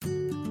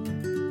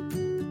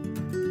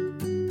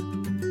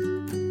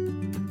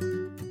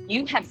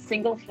You have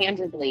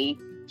single-handedly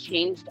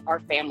changed our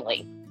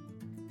family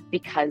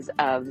because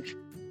of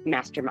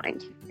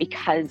Mastermind,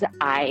 because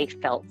I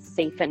felt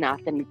safe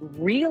enough and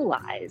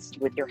realized,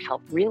 with your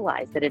help,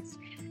 that it's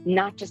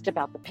not just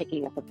about the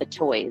picking up of the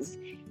toys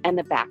and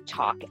the back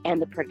talk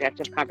and the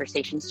productive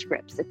conversation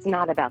scripts. It's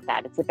not about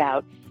that. It's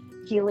about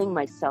healing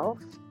myself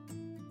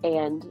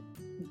and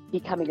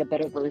becoming a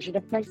better version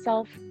of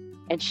myself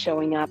and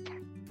showing up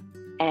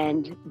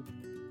and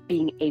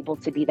being able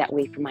to be that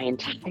way for my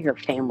entire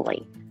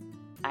family.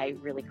 I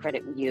really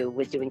credit you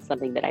with doing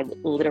something that I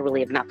literally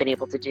have not been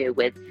able to do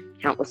with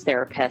countless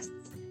therapists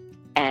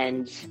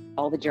and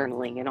all the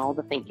journaling and all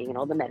the thinking and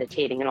all the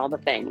meditating and all the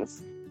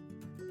things.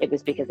 It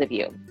was because of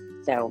you.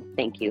 So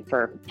thank you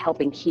for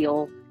helping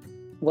heal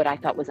what I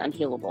thought was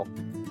unhealable.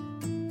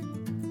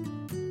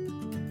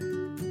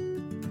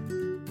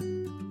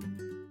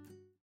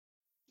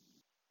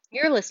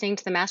 You're listening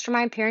to the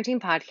Mastermind Parenting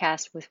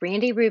Podcast with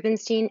Randy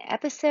Rubenstein,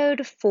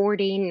 episode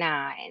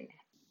 49.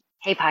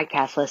 Hey,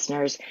 podcast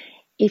listeners.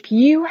 If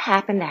you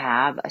happen to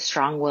have a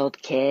strong-willed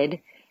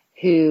kid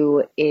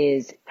who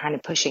is kind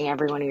of pushing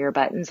every one of your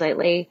buttons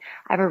lately,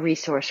 I have a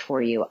resource for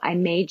you. I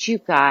made you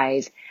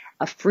guys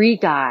a free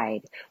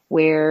guide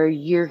where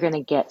you're going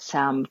to get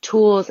some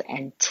tools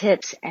and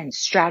tips and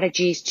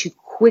strategies to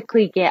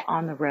quickly get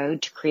on the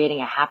road to creating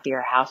a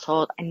happier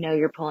household. I know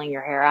you're pulling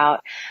your hair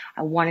out.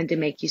 I wanted to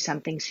make you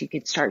something so you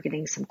could start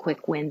getting some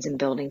quick wins and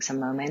building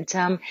some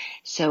momentum.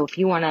 So if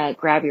you want to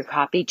grab your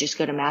copy, just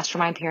go to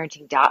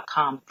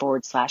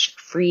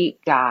mastermindparenting.com/free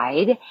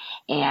guide,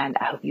 and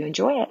I hope you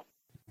enjoy it.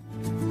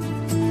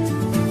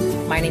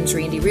 My name's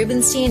Randy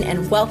Rubenstein,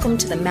 and welcome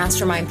to the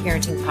Mastermind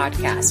Parenting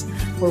Podcast,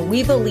 where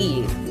we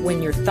believe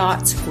when your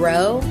thoughts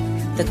grow,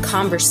 the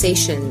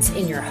conversations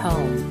in your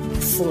home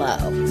flow.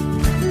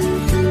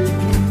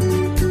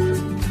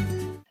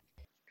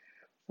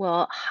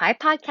 Well, hi,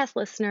 podcast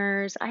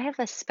listeners. I have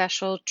a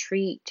special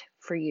treat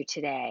for you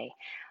today.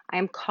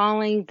 I'm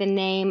calling the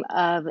name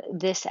of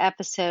this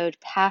episode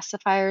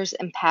Pacifiers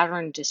and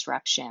Pattern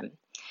Disruption.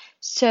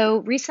 So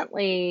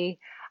recently,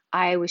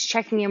 I was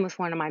checking in with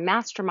one of my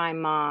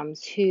mastermind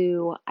moms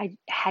who I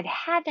had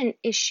an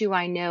issue,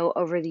 I know,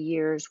 over the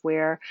years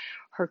where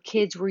her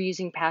kids were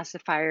using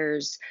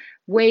pacifiers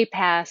way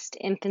past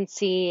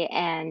infancy,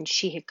 and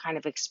she had kind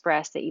of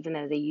expressed that even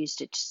though they used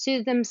it to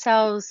soothe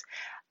themselves,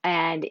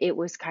 and it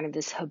was kind of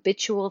this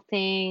habitual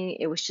thing,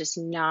 it was just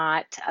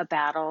not a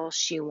battle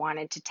she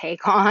wanted to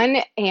take on,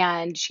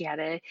 and she had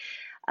a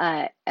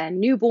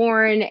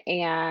newborn,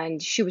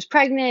 and she was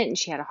pregnant, and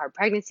she had a hard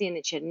pregnancy, and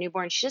then she had a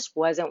newborn. She just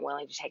wasn't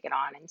willing to take it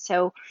on. And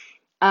so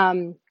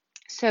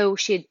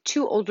she had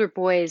two older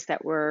boys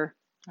that were,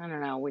 I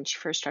don't know, when she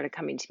first started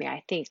coming to me,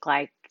 I think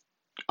like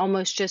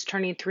almost just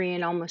turning 3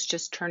 and almost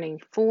just turning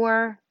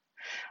 4.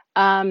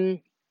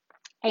 And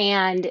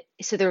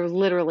so they were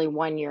literally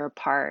 1 year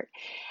apart.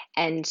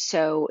 And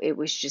so it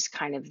was just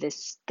kind of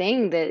this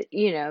thing that,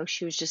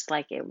 she was just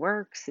like, it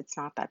works. It's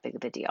not that big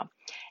of a deal.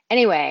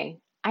 Anyway,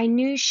 I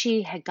knew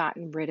she had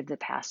gotten rid of the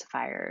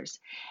pacifiers,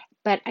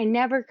 but I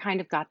never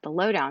kind of got the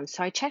lowdown.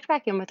 So I checked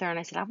back in with her and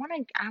I said, I want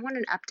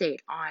an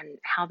update on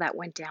how that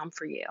went down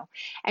for you.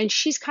 And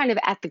she's kind of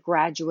at the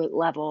graduate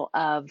level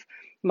of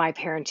my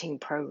parenting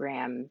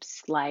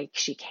programs. Like,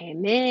 she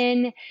came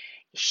in,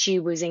 she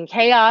was in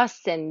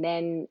chaos, and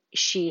then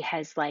she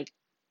has like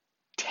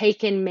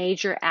taken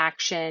major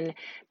action,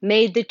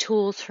 made the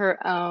tools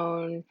her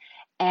own,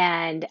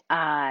 and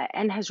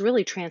has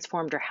really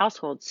transformed her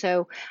household.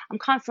 So I'm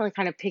constantly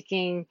kind of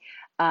picking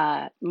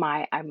I'm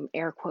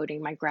air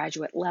quoting my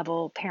graduate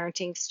level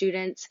parenting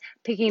students,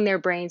 picking their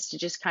brains to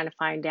just kind of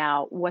find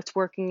out what's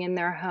working in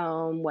their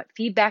home, what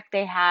feedback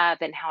they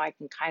have, and how I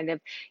can kind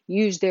of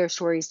use their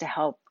stories to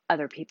help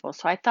other people.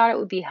 So I thought it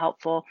would be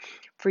helpful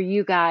for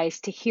you guys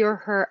to hear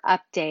her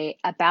update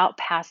about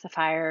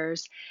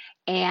pacifiers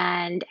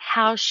and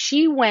how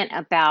she went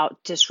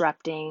about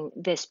disrupting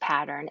this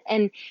pattern.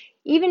 And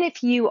even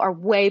if you are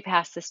way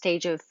past the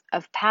stage of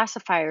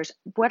pacifiers,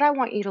 what I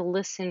want you to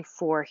listen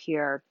for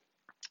here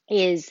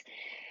is,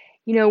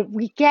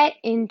 we get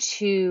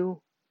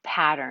into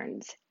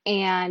patterns,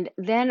 and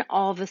then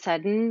all of a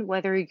sudden,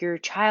 whether your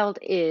child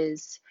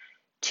is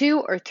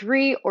 2 or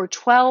 3 or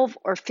 12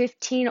 or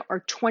 15 or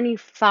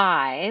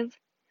 25,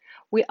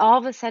 we all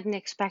of a sudden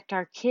expect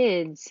our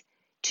kids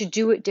to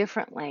do it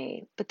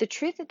differently. But the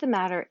truth of the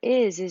matter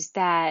is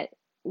that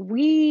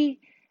they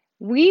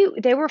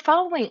were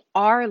following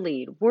our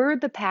lead. We're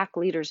the pack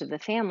leaders of the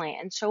family.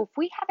 And so if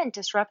we haven't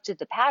disrupted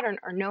the pattern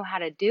or know how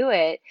to do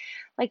it,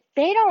 like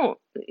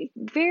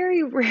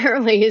very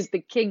rarely is the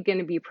kid going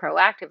to be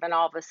proactive and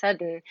all of a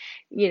sudden,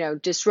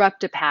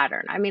 disrupt a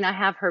pattern. I mean, I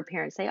have heard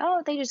parents say,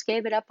 oh, they just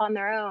gave it up on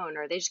their own,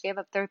 or they just gave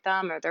up their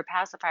thumb or their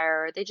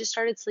pacifier, or they just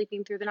started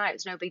sleeping through the night.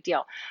 It's no big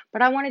deal.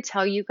 But I want to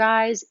tell you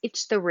guys,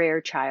 it's the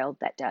rare child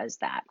that does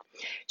that.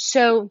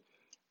 So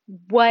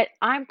what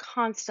I'm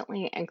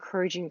constantly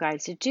encouraging you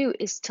guys to do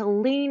is to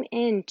lean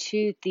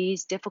into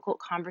these difficult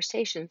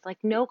conversations. Like,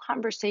 no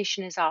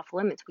conversation is off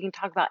limits. We can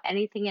talk about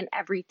anything and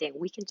everything.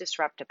 We can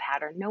disrupt a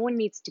pattern. No one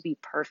needs to be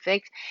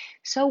perfect.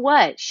 So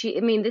what?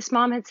 This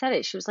mom had said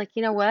it. She was like,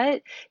 you know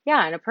what?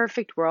 Yeah, in a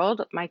perfect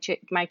world,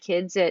 my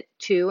kids at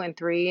 2 and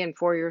 3 and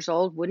 4 years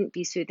old wouldn't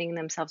be soothing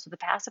themselves with a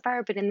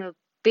pacifier. But in the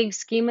big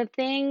scheme of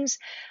things,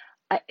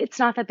 it's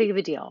not that big of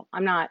a deal.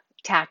 I'm not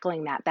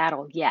tackling that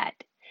battle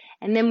yet.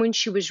 And then when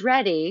she was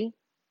ready,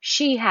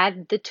 she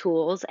had the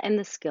tools and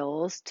the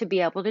skills to be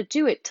able to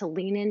do it, to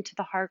lean into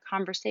the hard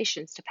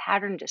conversations, to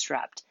pattern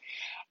disrupt.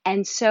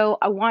 And so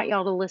I want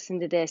y'all to listen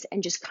to this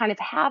and just kind of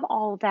have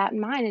all of that in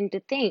mind and to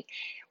think,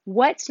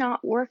 what's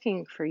not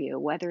working for you,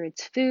 whether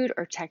it's food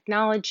or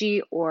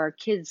technology or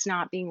kids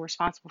not being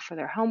responsible for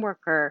their homework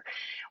or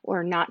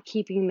not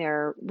keeping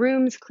their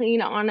rooms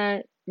clean on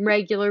a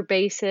regular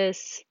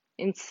basis,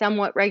 in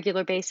somewhat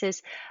regular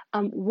basis.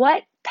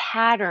 What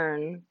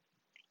pattern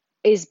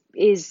is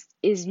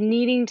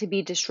needing to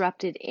be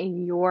disrupted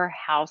in your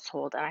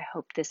household? And I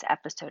hope this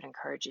episode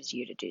encourages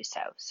you to do so.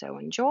 So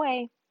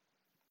enjoy.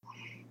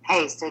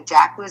 Hey, so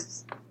Jack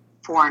was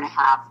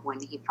 4.5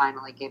 when he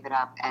finally gave it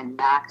up, and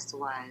Max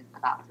was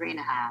about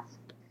 3.5.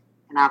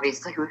 And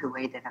obviously we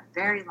waited a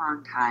very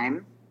long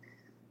time.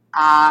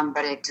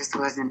 But it just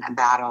wasn't a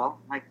battle,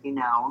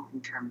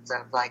 in terms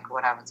of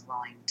what I was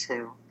willing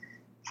to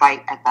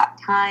fight at that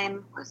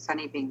time with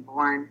Sonny being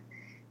born.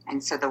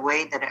 And so the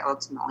way that it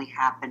ultimately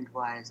happened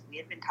was we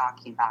had been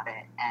talking about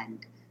it,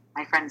 and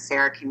my friend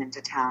Sarah came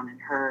into town, and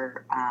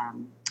her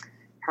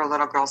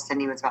little girl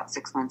Cindy was about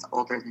 6 months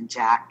older than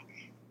Jack.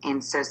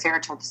 And so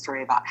Sarah told the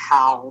story about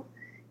how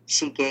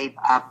she gave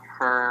up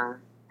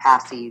her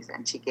passies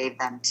and she gave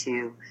them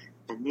to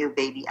the new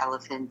baby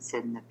elephants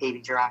and the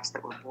baby giraffes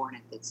that were born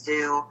at the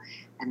zoo,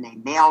 and they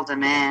mailed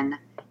them in,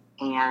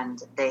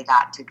 and they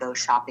got to go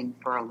shopping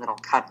for a little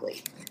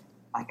cuddly,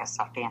 like a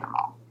stuffed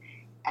animal.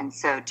 And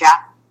so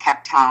Jack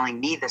kept telling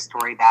me the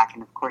story back,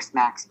 and of course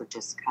Max would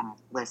just kind of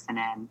listen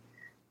in.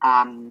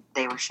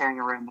 They were sharing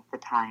a room at the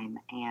time,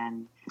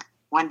 and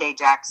one day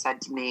Jack said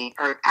to me,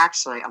 or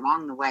actually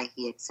along the way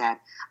he had said,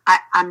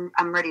 I'm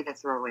ready to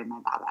throw away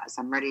my babas.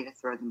 I'm ready to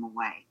throw them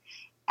away.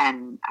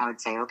 And I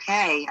would say,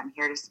 okay, I'm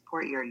here to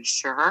support you. Are you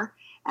sure?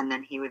 And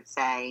then he would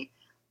say,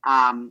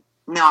 no,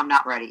 I'm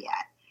not ready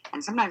yet.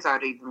 And sometimes I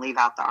would even leave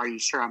out the, are you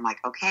sure? I'm like,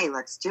 okay,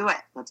 let's do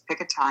it. Let's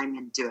pick a time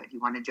and do it. Do you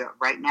want to do it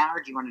right now,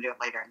 or do you want to do it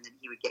later? And then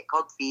he would get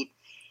cold feet,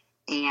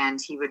 and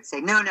he would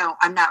say, no,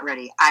 I'm not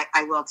ready.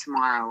 I will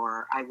tomorrow,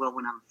 or I will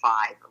when I'm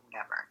 5 or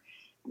whatever.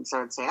 And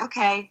so I'd say,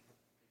 okay,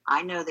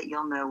 I know that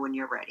you'll know when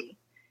you're ready.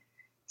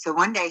 So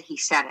one day he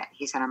said it.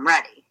 He said, I'm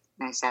ready.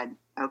 And I said,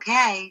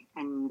 okay.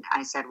 And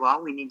I said, well,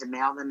 we need to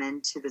mail them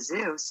into the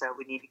zoo, so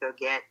we need to go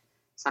get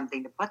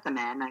something to put them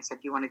in. I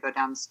said, do you want to go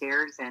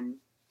downstairs and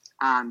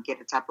get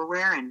a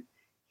Tupperware? And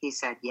he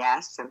said,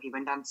 yes. So he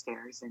went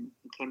downstairs, and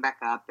he came back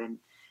up, and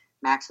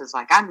Max was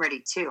like, I'm ready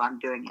too. I'm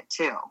doing it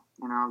too.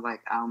 And I was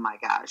like, oh my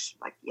gosh.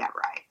 Like, yeah,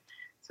 right.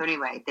 So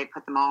anyway, they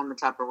put them all in the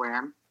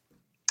Tupperware,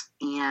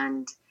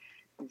 and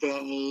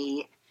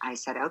I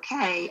said,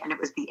 okay. And it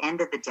was the end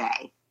of the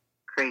day.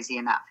 Crazy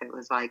enough. It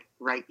was like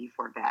right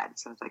before bed.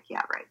 So I was like,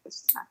 yeah, right.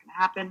 This is not going to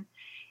happen.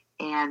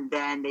 And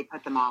then they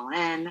put them all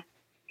in,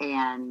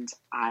 and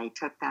I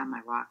took them. I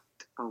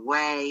walked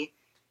away,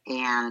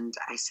 and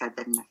I said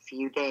that in a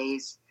few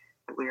days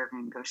that we were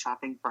going to go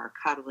shopping for our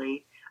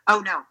cuddly.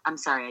 Oh, no, I'm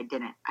sorry. I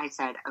didn't. I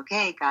said,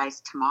 okay,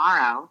 guys,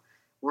 tomorrow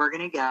we're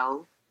going to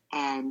go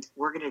and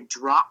we're going to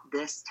drop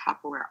this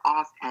Tupperware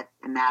off at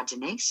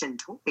Imagination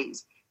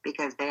Toys,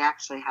 because they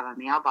actually have a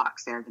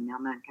mailbox there. The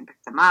mailman can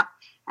pick them up,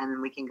 and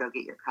then we can go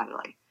get your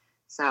cuddly.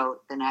 So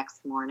the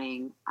next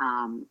morning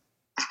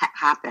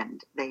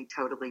happened. They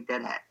totally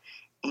did it.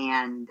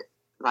 And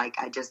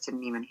I just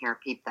didn't even hear a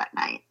peep that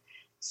night.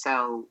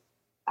 So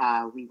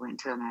we went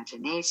to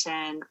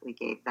Imagination. We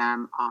gave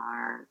them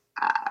our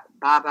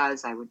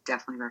babas. I would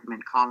definitely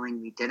recommend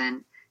calling. We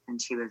didn't. And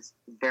she was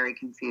very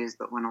confused,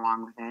 but went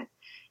along with it.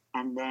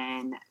 And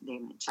then they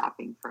went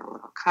shopping for a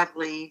little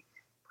cuddly.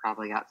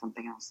 Probably got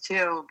something else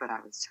too, but I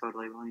was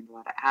totally willing to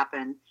let it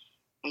happen,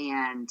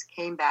 and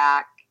came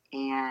back.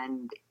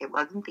 And it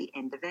wasn't the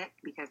end of it,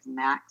 because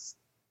Max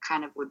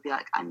kind of would be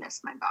like, I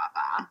miss my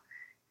baba.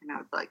 And I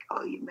would be like,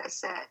 oh, you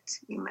miss it.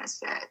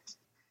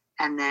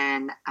 And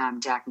then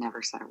Jack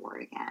never said a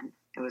word again.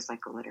 It was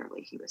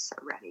literally he was so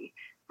ready.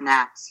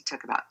 Max, it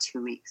took about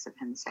 2 weeks of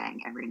him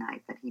saying every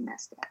night that he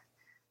missed it.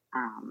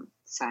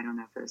 So I don't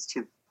know if it was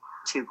too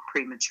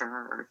premature,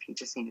 or if he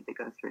just needed to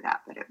go through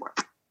that, but it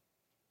worked.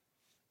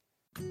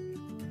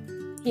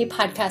 Hey,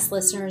 podcast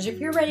listeners, if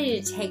you're ready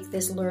to take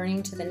this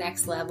learning to the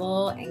next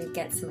level and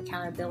get some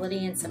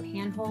accountability and some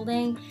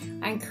hand-holding,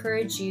 I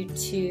encourage you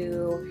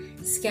to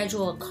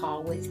schedule a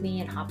call with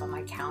me and hop on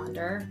my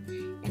calendar.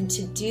 And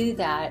to do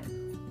that,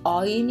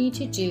 all you need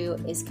to do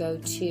is go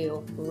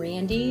to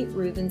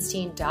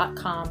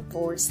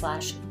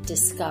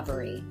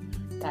randyrubenstein.com/discovery.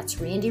 That's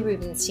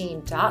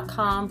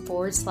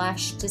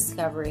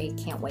randyrubenstein.com/discovery.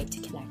 Can't wait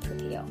to connect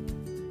with you.